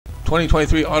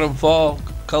2023 autumn fall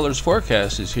colors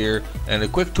forecast is here, and a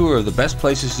quick tour of the best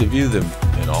places to view them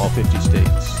in all 50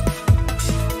 states.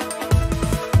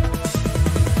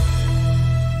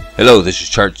 Hello, this is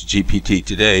Charts GPT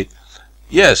today.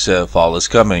 Yes, fall is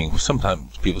coming.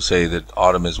 Sometimes people say that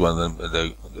autumn is one of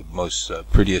the most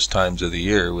prettiest times of the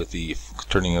year, with the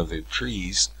turning of the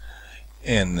trees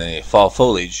and the fall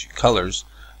foliage colors.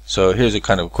 So here's a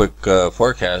kind of quick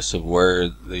forecast of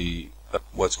where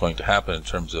what's going to happen in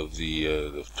terms of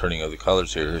the turning of the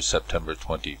colors. Here is September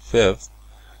 25th.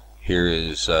 Here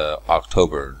is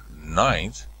October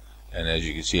 9th. And as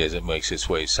you can see, as it makes its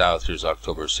way south, here's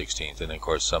October 16th. And of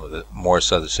course, some of the more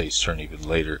southern states turn even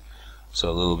later. So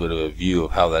a little bit of a view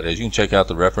of how that is. You can check out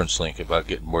the reference link about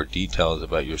getting more details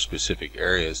about your specific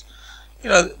areas. You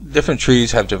know, different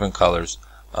trees have different colors.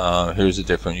 Here's a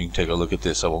different, you can take a look at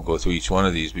this. I won't go through each one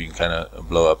of these, but you can kind of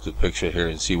blow up the picture here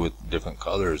and see what different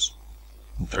colors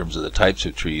in terms of the types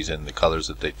of trees and the colors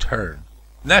that they turn.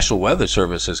 National Weather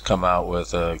Service has come out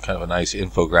with kind of a nice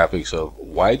infographics of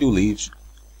why do leaves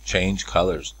change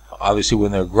colors. Obviously,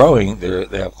 when they're growing,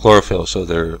 they have chlorophyll, so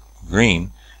they're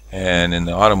green. And in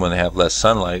the autumn, when they have less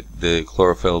sunlight, the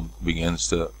chlorophyll begins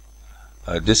to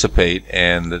dissipate,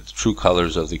 and the true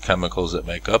colors of the chemicals that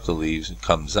make up the leaves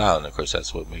comes out. And of course,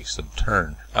 that's what makes them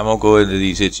turn. I won't go into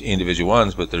these individual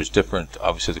ones, but there's different.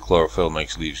 Obviously, the chlorophyll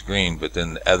makes leaves green, but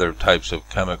then other types of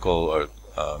chemical or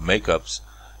makeups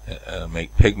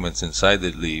make pigments inside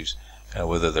the leaves,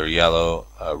 whether they're yellow,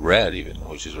 red even,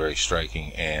 which is very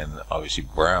striking, and obviously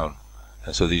brown.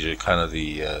 And so these are kind of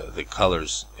the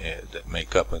colors that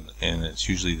make up, and it's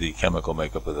usually the chemical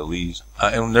makeup of the leaves.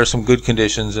 And there's some good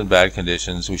conditions and bad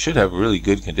conditions. We should have really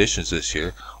good conditions this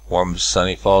year. Warm,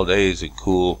 sunny fall days and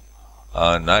cool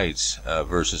nights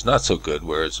versus not so good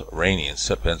where it's rainy. It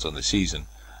depends on the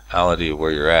seasonality of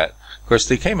where you're at. Of course,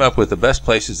 they came up with the best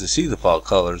places to see the fall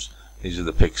colors. These are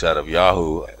the pics out of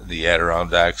Yahoo. The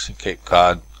Adirondacks, Cape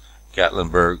Cod,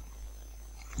 Gatlinburg,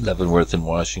 Leavenworth in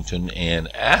Washington,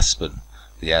 and Aspen.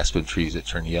 The aspen trees that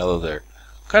turn yellow there.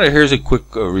 Kind of here's a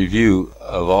quick review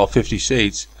of all 50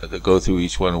 states that go through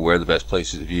each one, where the best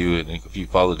places to view. And if you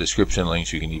follow the description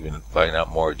links, you can even find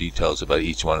out more details about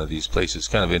each one of these places.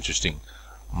 Kind of interesting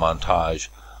montage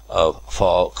of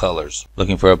fall colors.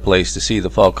 Looking for a place to see the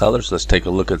fall colors? Let's take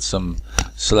a look at some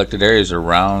selected areas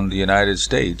around the United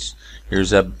States.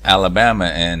 Here's Alabama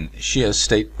and Shea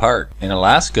State Park. In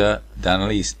Alaska,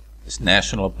 Denali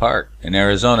National Park. In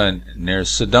Arizona, near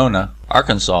Sedona.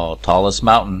 Arkansas, Tallest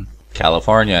Mountain.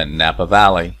 California, Napa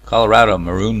Valley. Colorado,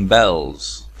 Maroon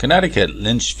Bells. Connecticut,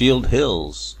 Litchfield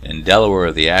Hills. In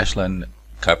Delaware, the Ashland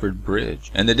Covered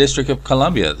Bridge. In the District of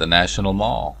Columbia, the National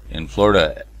Mall. In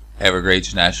Florida,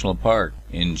 Everglades National Park.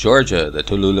 In Georgia, the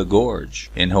Tallulah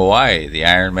Gorge. In Hawaii, the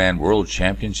Ironman World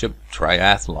Championship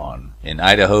Triathlon. In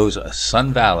Idaho's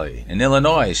Sun Valley. In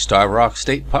Illinois, Starved Rock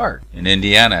State Park. In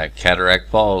Indiana, Cataract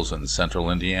Falls in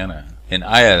central Indiana. In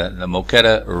Iowa, the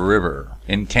Moquetta River.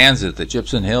 In Kansas, the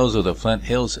Gypsum Hills or the Flint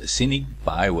Hills Scenic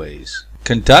Byways.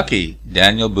 Kentucky,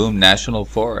 Daniel Boone National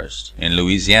Forest. In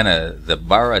Louisiana, the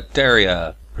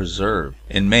Barataria Preserve.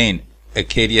 In Maine,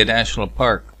 Acadia National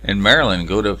Park. In Maryland,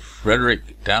 go to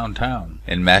Frederick Downtown.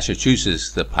 In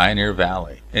Massachusetts, the Pioneer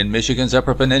Valley. In Michigan's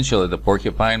Upper Peninsula, the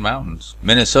Porcupine Mountains.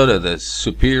 Minnesota, the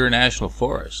Superior National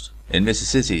Forest. In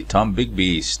Mississippi,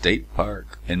 Tombigbee State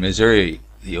Park. In Missouri,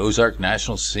 the Ozark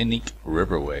National Scenic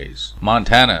Riverways.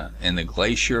 Montana, in the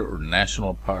Glacier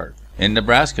National Park. In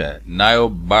Nebraska,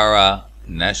 Niobrara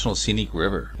National Scenic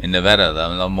River. In Nevada, the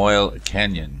Lamoille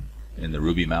Canyon in the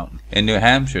Ruby Mountain. In New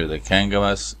Hampshire, the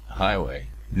Kangamas Highway.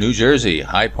 New Jersey,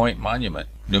 High Point Monument.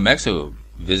 New Mexico,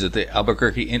 visit the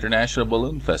Albuquerque International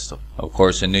Balloon Festival. Of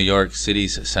course, in New York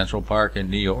City's Central Park in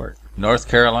New York. North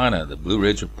Carolina, the Blue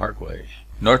Ridge Parkway.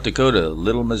 North Dakota,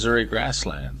 Little Missouri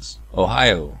Grasslands.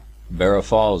 Ohio, Barra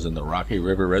Falls in the Rocky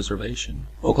River Reservation.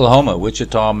 Oklahoma,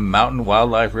 Wichita Mountain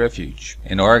Wildlife Refuge.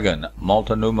 In Oregon,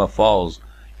 Multnomah Falls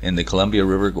in the Columbia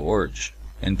River Gorge.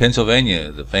 In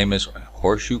Pennsylvania, the famous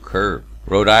Horseshoe Curve.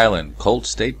 Rhode Island, Colt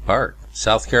State Park.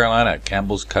 South Carolina,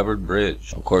 Campbell's Covered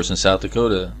Bridge. Of course, in South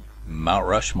Dakota, Mount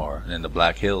Rushmore and the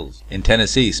Black Hills. In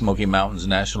Tennessee, Smoky Mountains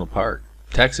National Park.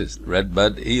 Texas,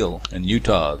 Redbud Eel. In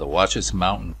Utah, the Watchung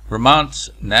Mountain. Vermont's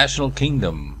National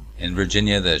Kingdom. In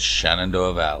Virginia, the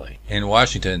Shenandoah Valley. In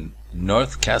Washington,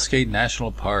 North Cascade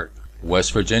National Park.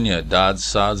 West Virginia, Dodds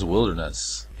Sods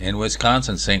Wilderness. In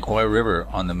Wisconsin, St. Croix River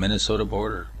on the Minnesota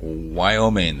border.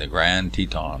 Wyoming, the Grand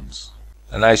Tetons.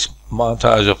 A nice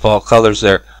montage of fall colors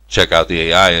there. Check out the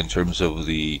AI in terms of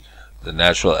the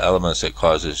natural elements that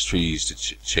causes trees to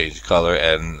change color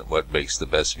and what makes the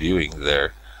best viewing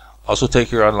there. Also,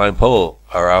 take our online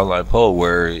poll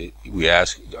where we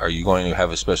ask, are you going to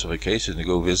have a specification to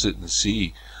go visit and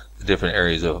see the different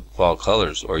areas of fall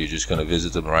colors, or are you just going to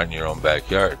visit them right in your own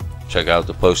backyard? Check out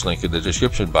the post link in the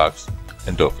description box,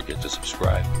 and don't forget to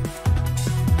subscribe.